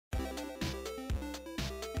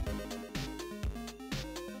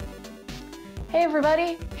Hey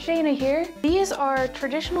everybody, Shaina here. These are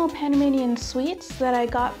traditional Panamanian sweets that I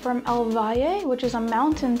got from El Valle, which is a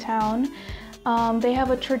mountain town. They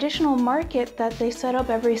have a traditional market that they set up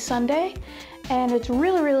every Sunday, and it's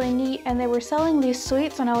really neat, and they were selling these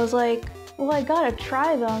sweets and I was like, well, I gotta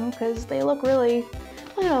try them because they look really,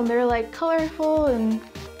 look at them, they're like colorful and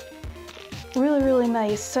really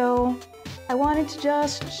nice. So I wanted to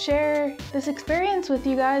just share this experience with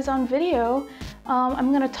you guys on video.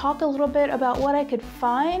 I'm gonna talk a little bit about what I could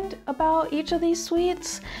find about each of these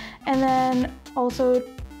sweets, and then also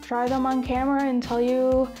try them on camera and tell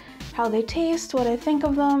you how they taste, what I think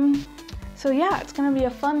of them. So yeah, it's gonna be a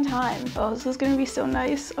fun time. Oh, this is gonna be so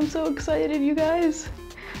nice. I'm so excited, you guys.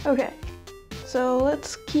 Okay, so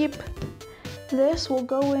let's keep this. We'll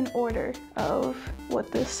go in order of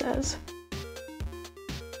what this says.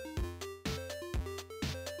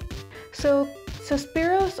 So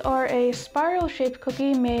ShainasSights are a spiral-shaped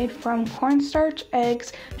cookie made from cornstarch,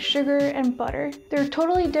 eggs, sugar, and butter. They're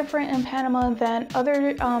totally different in Panama than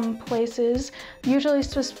other places. Usually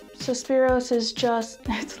ShainasSights is just,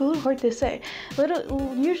 it's a little hard to say.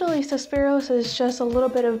 Usually ShainasSights is just a little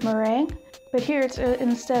bit of meringue, but here it's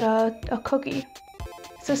instead a cookie.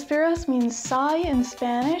 ShainasSights means sigh in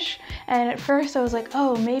Spanish, and at first I was like,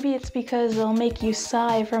 oh, maybe it's because they'll make you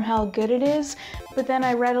sigh from how good it is, but then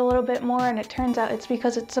I read a little bit more and it turns out it's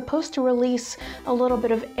because it's supposed to release a little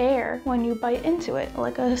bit of air when you bite into it,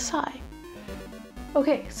 like a sigh.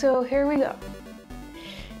 Okay, so here we go.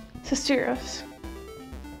 ShainasSights.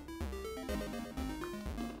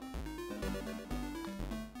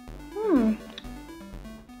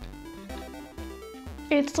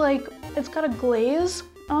 It's like, it's got a glaze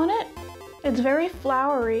on it. It's very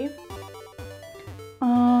floury.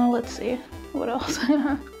 Let's see, what else?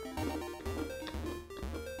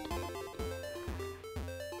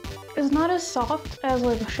 It's not as soft as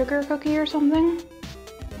like a sugar cookie or something.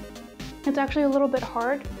 It's actually a little bit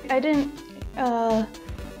hard. I didn't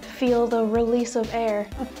feel the release of air,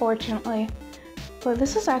 unfortunately, but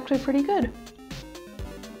this is actually pretty good.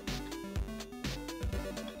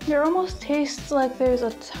 It almost tastes like there's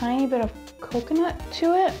a tiny bit of coconut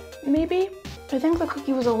to it, maybe. I think the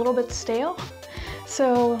cookie was a little bit stale,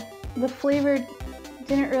 so the flavor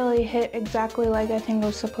didn't really hit exactly like I think it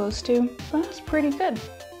was supposed to, but it's pretty good.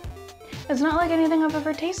 It's not like anything I've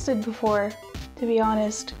ever tasted before, to be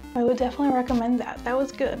honest. I would definitely recommend that. That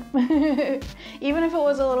was good. Even if it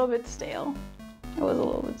was a little bit stale. It was a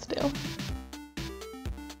little bit stale.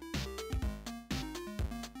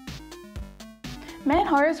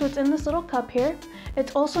 Manjar is what's in this little cup here.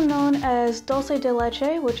 It's also known as dulce de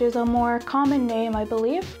leche, which is a more common name, I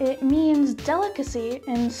believe. It means delicacy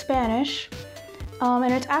in Spanish,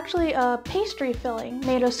 and it's actually a pastry filling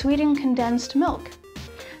made of sweetened condensed milk.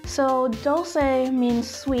 So dulce means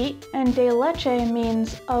sweet, and de leche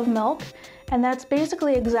means of milk, and that's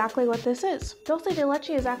basically exactly what this is. Dulce de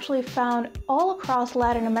leche is actually found all across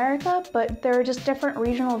Latin America, but there are just different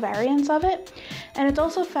regional variants of it. And it's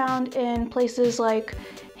also found in places like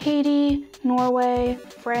Haiti, Norway,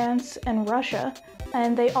 France, and Russia.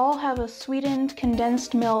 And they all have a sweetened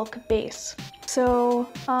condensed milk base. So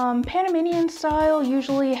Panamanian style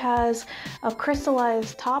usually has a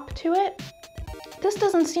crystallized top to it. This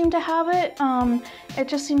doesn't seem to have it. It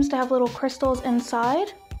just seems to have little crystals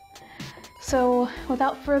inside. So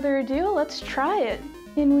without further ado, let's try it.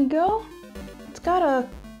 In we go. It's got a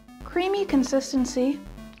creamy consistency,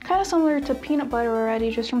 kind of similar to peanut butter already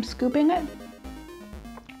just from scooping it.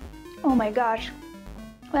 Oh my gosh,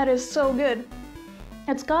 that is so good.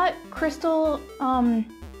 It's got crystallized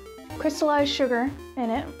sugar in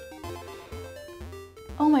it.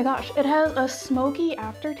 Oh my gosh, it has a smoky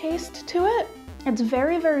aftertaste to it. It's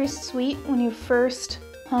very sweet when you first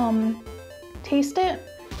taste it.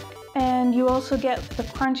 And you also get the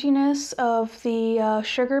crunchiness of the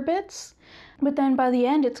sugar bits, but then by the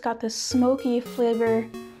end it's got this smoky flavor.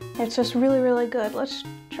 It's just really good. Let's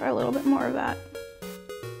try a little bit more of that.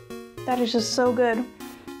 That is just so good.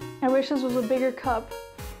 I wish this was a bigger cup.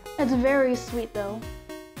 It's very sweet though.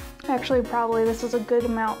 Actually, probably this is a good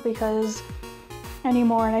amount because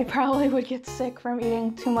anymore and I probably would get sick from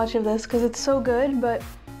eating too much of this because it's so good, but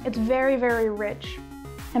it's very rich.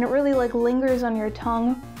 And it really like lingers on your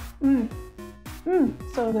tongue.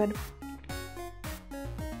 So good.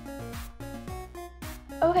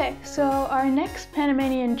 Okay, so our next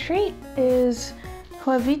Panamanian treat is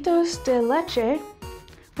huevitos de leche,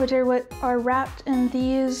 which are what are wrapped in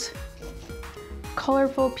these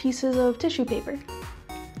colorful pieces of tissue paper.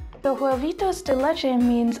 The huevitos de leche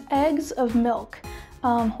means eggs of milk.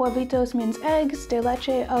 Huevitos means eggs, de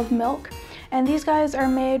leche of milk. And these guys are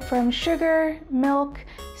made from sugar, milk,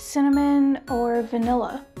 cinnamon, or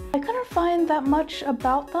vanilla. I couldn't find that much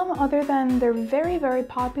about them other than they're very, very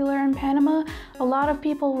popular in Panama. A lot of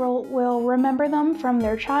people will remember them from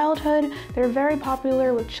their childhood. They're very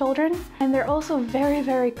popular with children, and they're also very,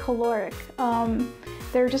 very caloric.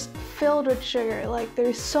 They're just filled with sugar. Like,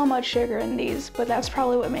 there's so much sugar in these, but that's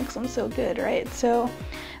probably what makes them so good, right? So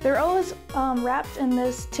they're always wrapped in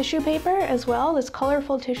this tissue paper as well, this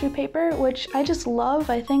colorful tissue paper, which I just love.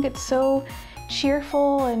 I think it's so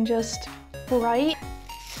cheerful and just bright.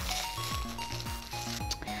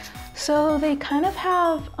 So they kind of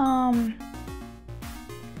have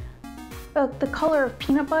the color of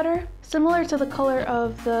peanut butter, similar to the color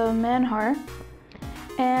of the manjar.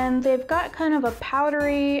 And they've got kind of a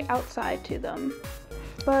powdery outside to them.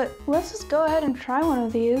 But let's just go ahead and try one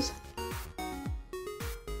of these.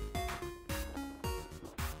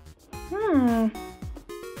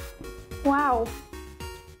 Wow,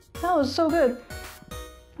 that was so good.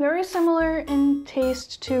 Very similar in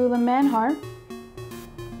taste to the manjar.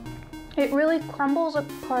 It really crumbles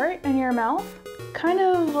apart in your mouth, kind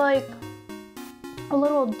of like a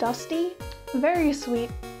little dusty, very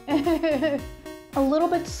sweet. A little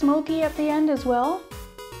bit smoky at the end as well,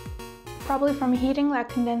 probably from heating that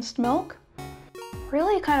condensed milk.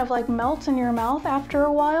 Really kind of like melts in your mouth after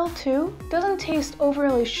a while too. Doesn't taste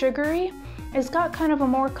overly sugary. It's got kind of a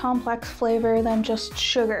more complex flavor than just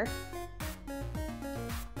sugar.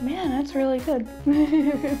 Man, that's really good.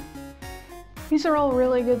 These are all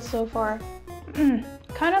really good so far.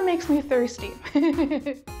 Kind of makes me thirsty.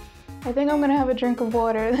 I think I'm gonna have a drink of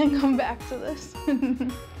water, then come back to this.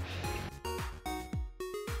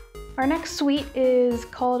 Our next sweet is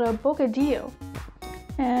called a bocadillo,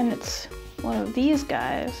 and it's one of these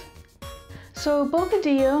guys. So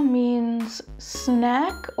bocadillo means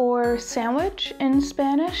snack or sandwich in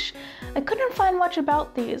Spanish. I couldn't find much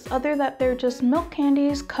about these other than they're just milk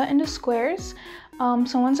candies cut into squares.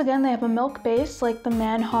 So once again, they have a milk base like the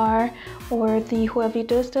manjar or the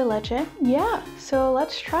huevitos de leche. Yeah, so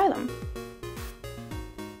let's try them.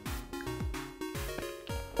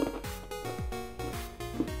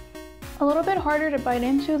 A little bit harder to bite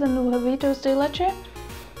into than the huevitos de leche,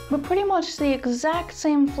 but pretty much the exact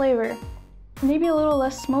same flavor. Maybe a little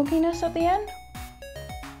less smokiness at the end,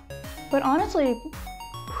 but honestly,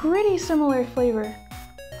 pretty similar flavor.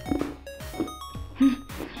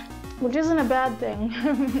 Which isn't a bad thing.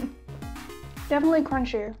 Definitely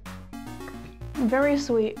crunchier. Very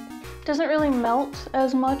sweet. Doesn't really melt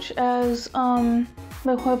as much as the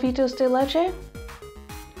huevitos de leche,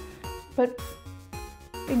 but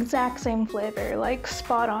exact same flavor, like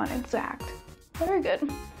spot on exact. Very good.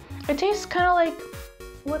 It tastes kind of like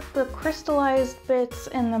what the crystallized bits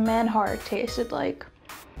in the manjar tasted like.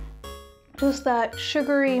 Just that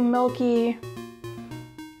sugary, milky,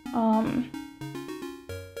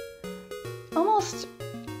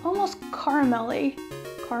 almost caramelly.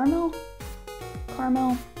 Caramel?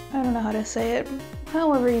 I don't know how to say it.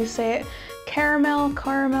 However you say it. Caramel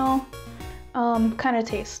kind of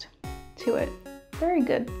taste to it. Very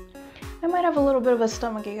good. I might have a little bit of a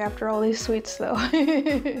stomachache after all these sweets though.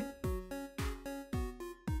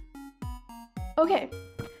 Okay,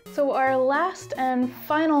 so our last and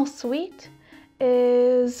final sweet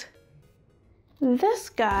is this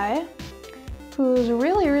guy, who's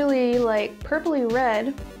really, really like purpley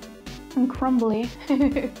red and crumbly.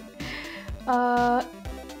 I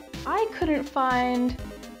couldn't find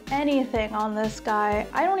anything on this guy.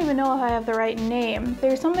 I don't even know if I have the right name.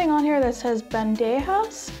 There's something on here that says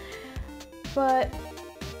bandejas, but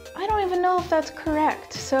I don't even know if that's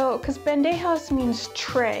correct. So, because bandejas means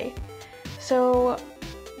tray. So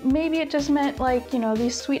maybe it just meant like, you know,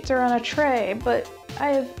 these sweets are on a tray, but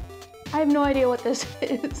I have no idea what this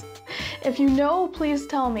is. If you know, please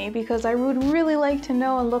tell me, because I would really like to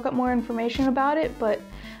know and look up more information about it, but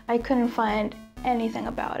I couldn't find anything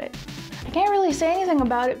about it. I can't really say anything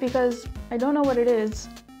about it because I don't know what it is.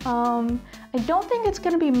 I don't think it's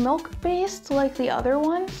gonna be milk-based like the other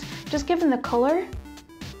ones, just given the color.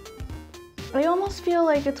 I almost feel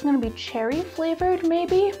like it's gonna be cherry flavored,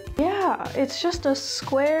 maybe? Yeah, it's just a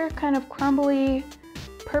square, kind of crumbly,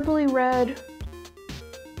 purpley red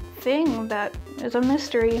thing that is a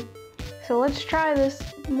mystery. So let's try this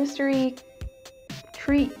mystery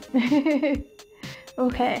treat.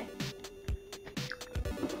 Okay.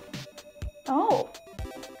 Oh.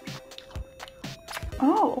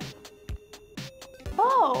 Oh.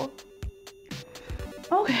 Oh.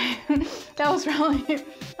 Okay. That was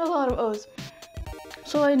a lot of O's.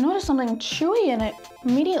 So I noticed something chewy in it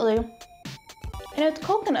immediately, and it's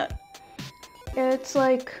coconut. It's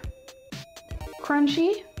like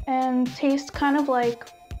crunchy, and taste kind of like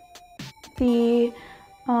the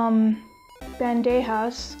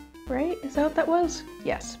bandejas, right? Is that what that was?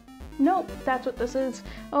 Yes. Nope, that's what this is.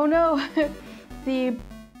 Oh no, the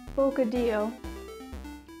bocadillo.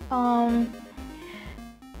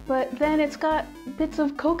 But then it's got bits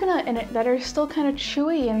of coconut in it that are still kind of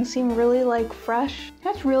chewy and seem really like fresh.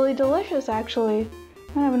 That's really delicious, actually.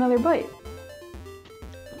 I'm gonna have another bite.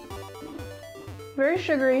 Very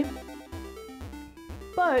sugary,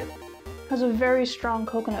 but has a very strong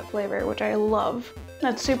coconut flavor, which I love.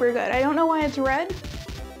 That's super good. I don't know why it's red.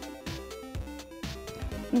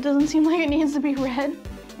 It doesn't seem like it needs to be red.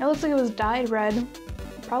 It looks like it was dyed red.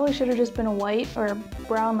 Probably should have just been white or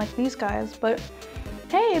brown like these guys, but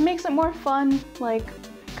hey, it makes it more fun, like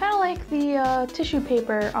kind of like the tissue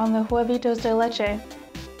paper on the huevitos de leche.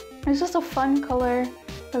 It's just a fun color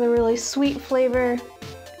with a really sweet flavor.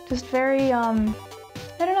 Just very, I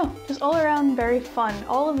don't know, just all around very fun.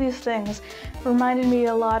 All of these things reminded me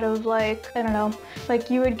a lot of like, I don't know, like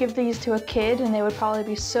you would give these to a kid and they would probably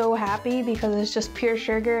be so happy because it's just pure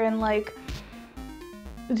sugar and like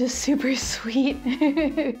just super sweet.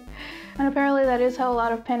 And apparently that is how a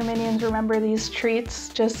lot of Panamanians remember these treats,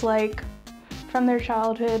 just like from their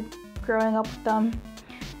childhood, growing up with them.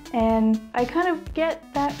 And I kind of get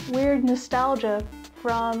that weird nostalgia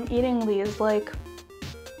from eating these, like,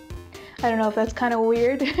 I don't know if that's kind of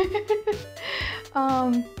weird.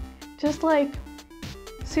 Just like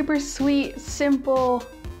super sweet, simple,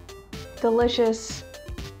 delicious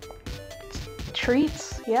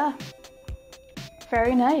treats, yeah.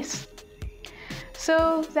 Very nice.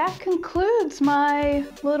 So that concludes my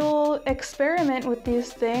little experiment with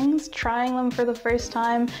these things, trying them for the first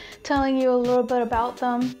time, telling you a little bit about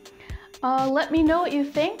them. Let me know what you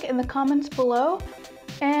think in the comments below,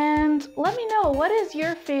 and let me know, what is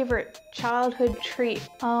your favorite childhood treat?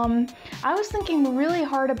 I was thinking really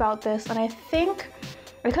hard about this, and I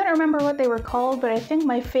couldn't remember what they were called, but I think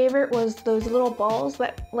my favorite was those little balls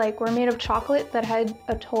that like were made of chocolate that had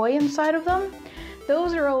a toy inside of them.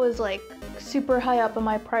 Those are always like super high up on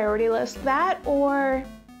my priority list. That or,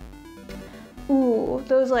 ooh,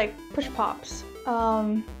 those like push pops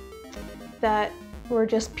that were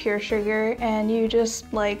just pure sugar and you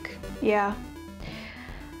just like, yeah.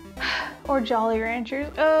 Or Jolly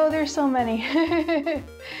Ranchers. Oh, there's so many.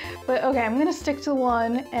 But okay, I'm gonna stick to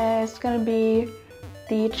one, and it's gonna be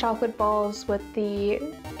the chocolate balls with the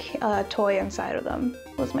toy inside of them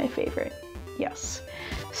was my favorite. Yes.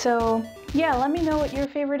 So yeah, let me know what your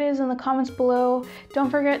favorite is in the comments below. Don't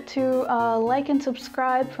forget to like and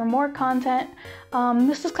subscribe for more content.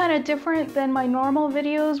 This is kind of different than my normal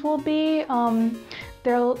videos will be.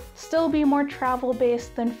 There'll still be more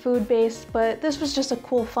travel-based than food-based, but this was just a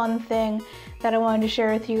cool, fun thing that I wanted to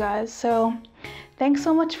share with you guys. So thanks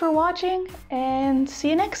so much for watching, and see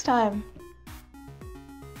you next time.